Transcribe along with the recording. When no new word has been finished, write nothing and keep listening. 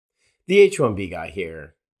The H1B guy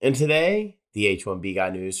here, and today, the H1B guy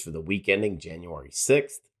news for the week ending January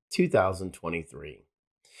 6th, 2023.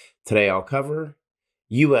 Today I'll cover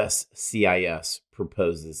USCIS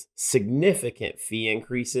proposes significant fee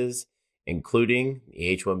increases, including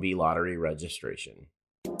the H1B lottery registration.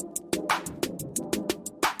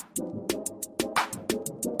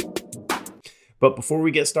 But before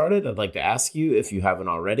we get started, I'd like to ask you, if you haven't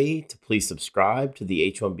already, to please subscribe to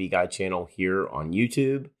the H1B Guy channel here on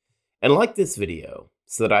YouTube and like this video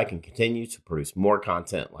so that I can continue to produce more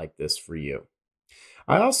content like this for you.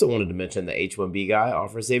 I also wanted to mention that H1B Guy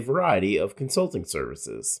offers a variety of consulting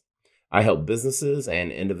services. I help businesses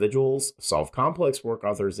and individuals solve complex work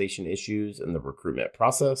authorization issues in the recruitment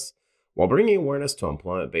process while bringing awareness to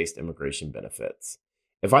employment-based immigration benefits.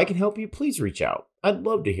 If I can help you, please reach out. I'd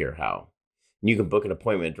love to hear how. You can book an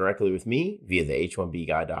appointment directly with me via the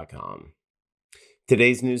h1bguy.com.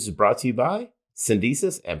 Today's news is brought to you by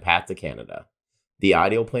Syndesus and Path to Canada, the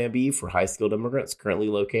ideal plan B for high-skilled immigrants currently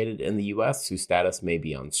located in the U.S. whose status may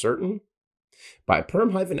be uncertain. By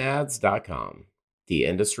perm-ads.com, the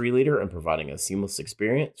industry leader in providing a seamless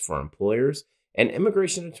experience for employers and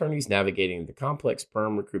immigration attorneys navigating the complex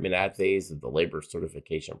perm recruitment ad phase of the labor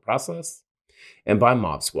certification process. And by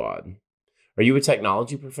Mob Squad. Are you a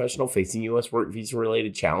technology professional facing U.S. work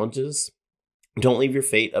visa-related challenges? Don't leave your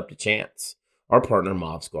fate up to chance. Our partner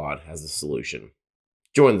Mob Squad has a solution.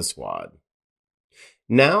 Join the squad.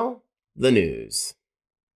 Now, the news.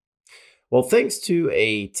 Well, thanks to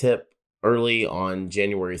a tip early on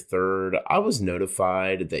January 3rd, I was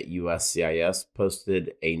notified that USCIS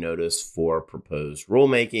posted a notice for proposed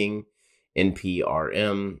rulemaking,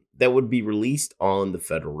 NPRM, that would be released on the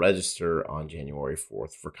Federal Register on January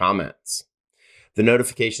 4th for comments. The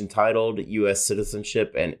notification titled U.S.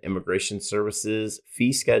 Citizenship and Immigration Services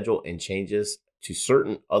Fee Schedule and Changes to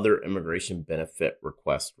Certain Other Immigration Benefit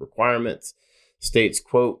Request Requirements states,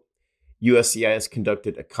 quote, USCIS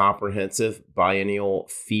conducted a comprehensive biennial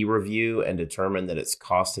fee review and determined that its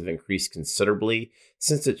costs have increased considerably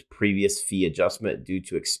since its previous fee adjustment due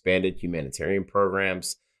to expanded humanitarian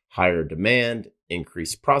programs, higher demand,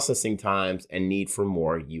 increased processing times, and need for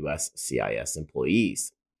more USCIS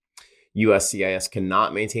employees. USCIS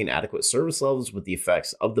cannot maintain adequate service levels with the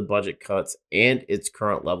effects of the budget cuts and its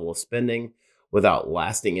current level of spending without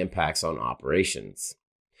lasting impacts on operations.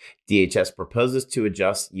 DHS proposes to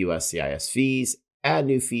adjust USCIS fees, add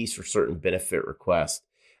new fees for certain benefit requests,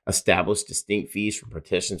 establish distinct fees for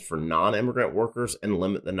petitions for non-immigrant workers, and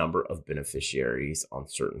limit the number of beneficiaries on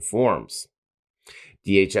certain forms.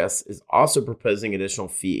 DHS is also proposing additional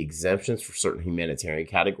fee exemptions for certain humanitarian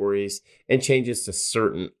categories and changes to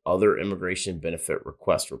certain other immigration benefit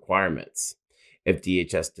request requirements. If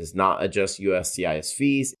DHS does not adjust USCIS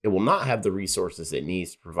fees, it will not have the resources it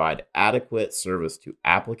needs to provide adequate service to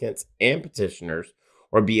applicants and petitioners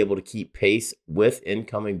or be able to keep pace with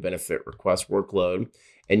incoming benefit request workload,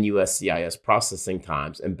 and USCIS processing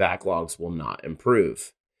times and backlogs will not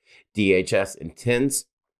improve. DHS intends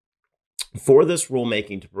for this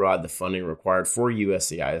rulemaking to provide the funding required for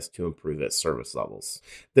USCIS to improve its service levels.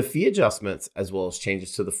 The fee adjustments, as well as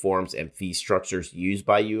changes to the forms and fee structures used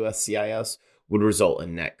by USCIS, would result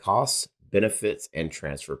in net costs, benefits, and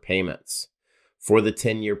transfer payments. For the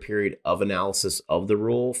 10-year period of analysis of the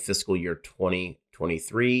rule, fiscal year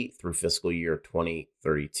 2023 through fiscal year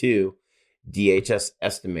 2032, DHS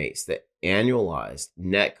estimates that annualized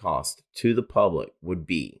net cost to the public would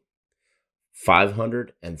be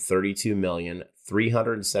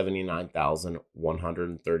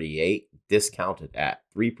 $532,379,138, discounted at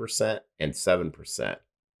 3% and 7%.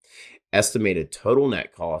 Estimated total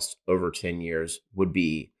net cost over 10 years would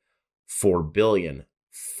be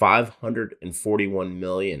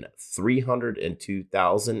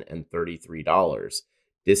 $4,541,302,033,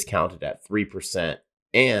 discounted at 3%,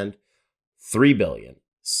 and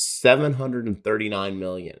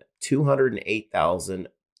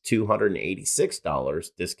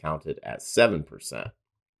 $3,739,208,286, discounted at 7%.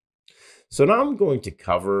 So now I'm going to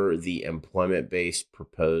cover the employment-based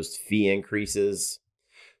proposed fee increases.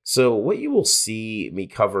 So what you will see me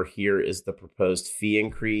cover here is the proposed fee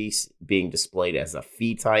increase being displayed as a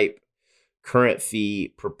fee type, current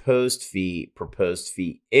fee, proposed fee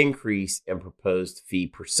increase, and proposed fee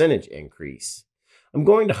percentage increase. I'm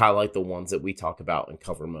going to highlight the ones that we talk about and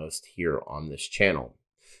cover most here on this channel.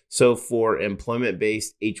 So for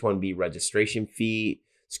employment-based H1B registration fee,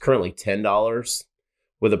 it's currently $10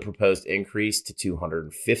 with a proposed increase to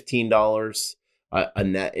 $215. A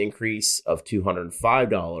net increase of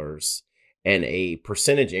 $205, and a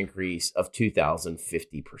percentage increase of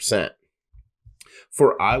 2,050%.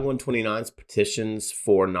 For I-129's petitions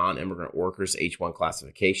for non-immigrant workers H-1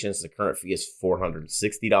 classifications, the current fee is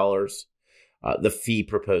 $460. The fee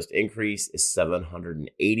proposed increase is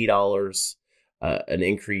 $780, an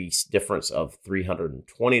increase difference of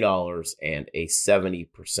 $320, and a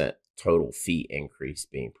 70% total fee increase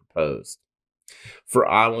being proposed. For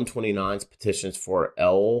I-129's petitions for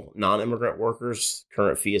L non-immigrant workers,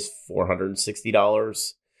 current fee is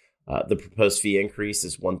 $460. The proposed fee increase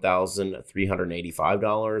is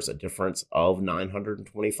 $1,385, a difference of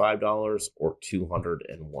 $925 or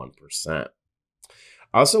 201%.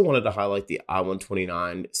 I also wanted to highlight the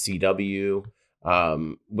I-129CW,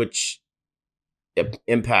 which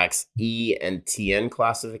impacts E and TN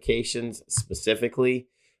classifications specifically.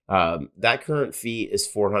 That current fee is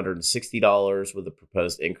 $460 with a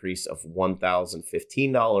proposed increase of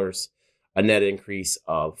 $1,015, a net increase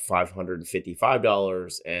of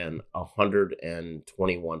 $555, and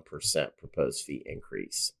 121% proposed fee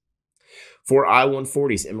increase. For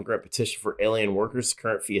I-140's immigrant petition for alien workers, the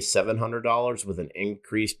current fee is $700 with an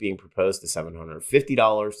increase being proposed to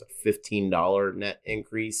 $750, a $15 net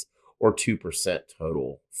increase or 2%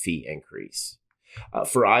 total fee increase.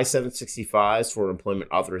 For I-765s for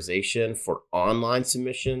employment authorization for online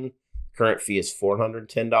submission, current fee is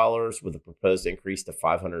 $410 with a proposed increase to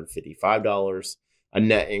 $555, a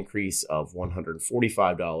net increase of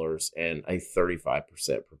 $145, and a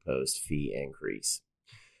 35% proposed fee increase.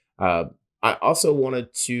 I also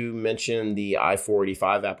wanted to mention the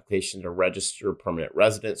I-485 application to register permanent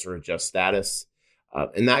residence or adjust status.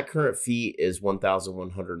 And that current fee is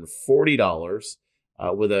 $1,140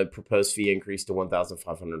 with a proposed fee increase to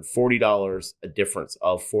 $1,540, a difference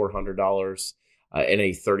of $400, and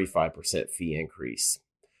a 35% fee increase.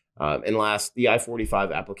 And last, the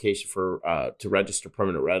I-485 application for to register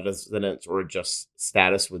permanent residence or adjust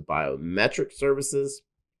status with biometric services.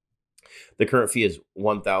 The current fee is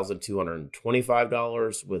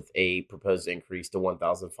 $1,225 with a proposed increase to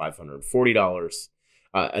 $1,540,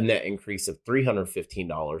 a net increase of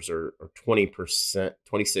 $315 or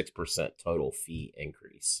 26% total fee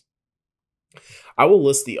increase. I will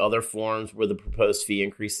list the other forms where the proposed fee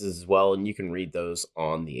increases as well, and you can read those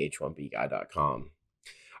on the H1Bguy.com.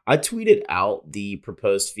 I tweeted out the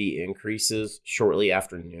proposed fee increases shortly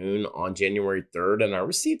after noon on January 3rd, and I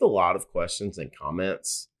received a lot of questions and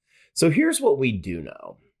comments. So here's what we do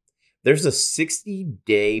know. There's a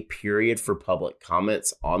 60-day period for public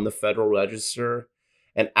comments on the Federal Register.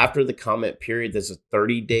 And after the comment period, there's a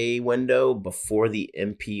 30-day window before the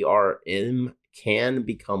NPRM can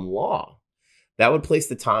become law. That would place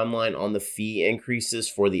the timeline on the fee increases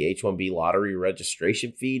for the H-1B lottery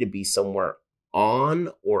registration fee to be somewhere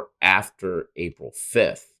on or after April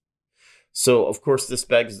 5th. So, of course, this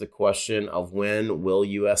begs the question of when will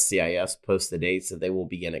USCIS post the dates that they will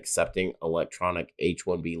begin accepting electronic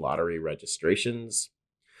H-1B lottery registrations.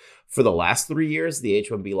 For the last 3 years, the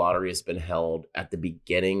H-1B lottery has been held at the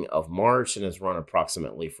beginning of March and has run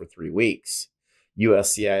approximately for 3 weeks.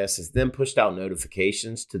 USCIS has then pushed out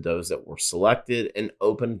notifications to those that were selected and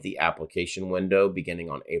opened the application window beginning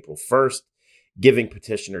on April 1st, giving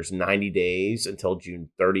petitioners 90 days until June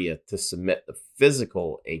 30th to submit the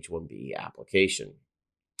physical H-1B application.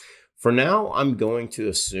 For now, I'm going to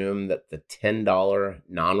assume that the $10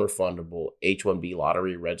 non-refundable H-1B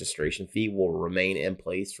lottery registration fee will remain in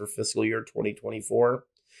place for fiscal year 2024.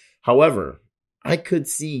 However, I could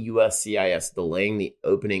see USCIS delaying the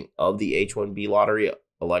opening of the H-1B lottery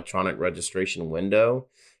electronic registration window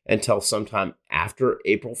until sometime after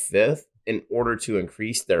April 5th in order to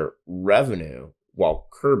increase their revenue while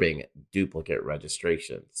curbing duplicate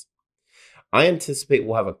registrations. I anticipate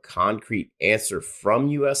we'll have a concrete answer from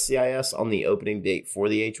USCIS on the opening date for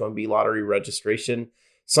the H-1B lottery registration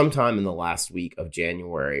sometime in the last week of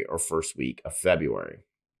January or first week of February.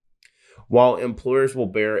 While employers will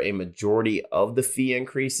bear a majority of the fee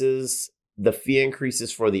increases for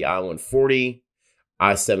the I-140,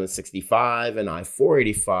 I-765, and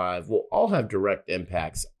I-485 will all have direct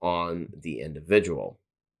impacts on the individual.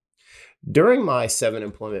 During my 7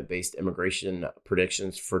 employment-based immigration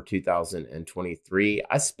predictions for 2023,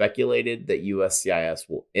 I speculated that USCIS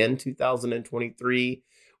will end 2023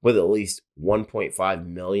 with at least $1.5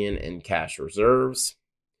 million in cash reserves.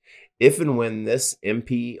 If and when this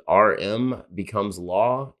NPRM becomes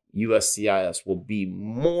law, USCIS will be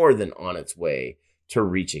more than on its way to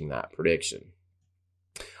reaching that prediction.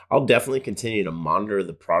 I'll definitely continue to monitor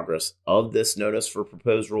the progress of this notice for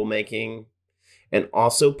proposed rulemaking. And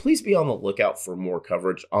also, please be on the lookout for more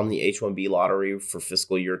coverage on the H-1B lottery for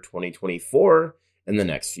fiscal year 2024 in the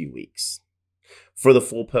next few weeks. For the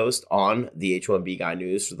full post on the H-1B Guy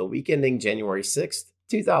News for the week ending January 6th,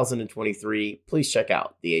 2023, please check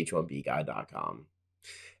out the H1Bguy.com.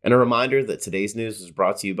 And a reminder that today's news was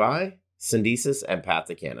brought to you by USCIS and Path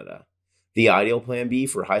to Canada, the ideal plan B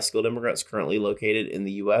for high-skilled immigrants currently located in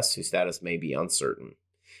the U.S. whose status may be uncertain.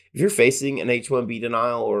 If you're facing an H1B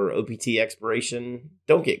denial or OPT expiration,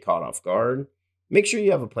 don't get caught off guard. Make sure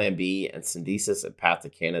you have a plan B, and USCIS and Path to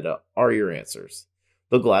Canada are your answers.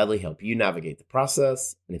 They'll gladly help you navigate the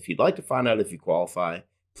process, and if you'd like to find out if you qualify,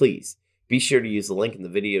 please be sure to use the link in the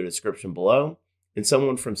video description below, and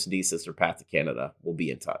someone from USCIS or Path to Canada will be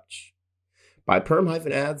in touch. By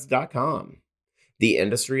perm-ads.com, the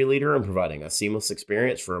industry leader in providing a seamless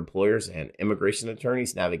experience for employers and immigration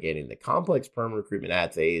attorneys navigating the complex perm recruitment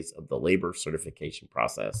ad phase of the labor certification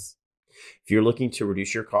process. If you're looking to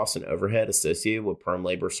reduce your costs and overhead associated with perm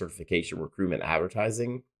labor certification recruitment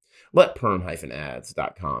advertising, let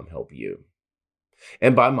perm-ads.com help you.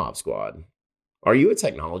 And by Mob Squad. Are you a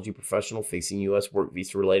technology professional facing U.S. work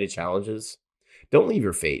visa-related challenges? Don't leave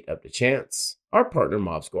your fate up to chance. Our partner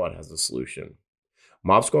Mob Squad has a solution.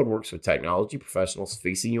 Mob Squad works with technology professionals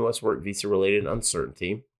facing U.S. work visa-related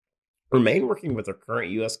uncertainty, remain working with their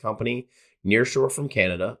current U.S. company nearshore from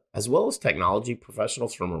Canada, as well as technology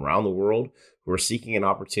professionals from around the world who are seeking an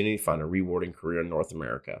opportunity to find a rewarding career in North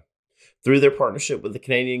America. Through their partnership with the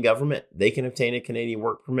Canadian government, they can obtain a Canadian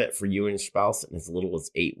work permit for you and your spouse in as little as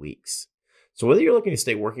 8 weeks. So whether you're looking to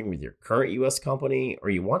stay working with your current U.S. company or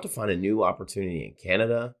you want to find a new opportunity in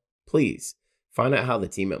Canada, please find out how the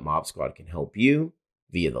team at Mob Squad can help you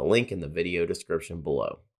via the link in the video description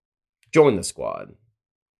below. Join the squad.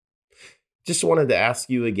 Just wanted to ask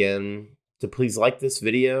you again to please like this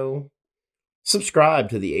video, subscribe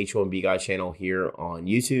to the H1B Guy channel here on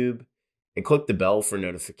YouTube, and click the bell for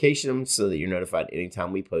notifications so that you're notified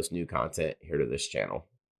anytime we post new content here to this channel.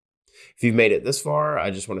 If you've made it this far,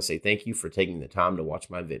 I just want to say thank you for taking the time to watch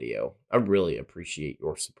my video. I really appreciate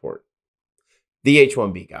your support. The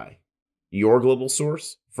H1B Guy, your global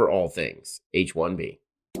source for all things H1B.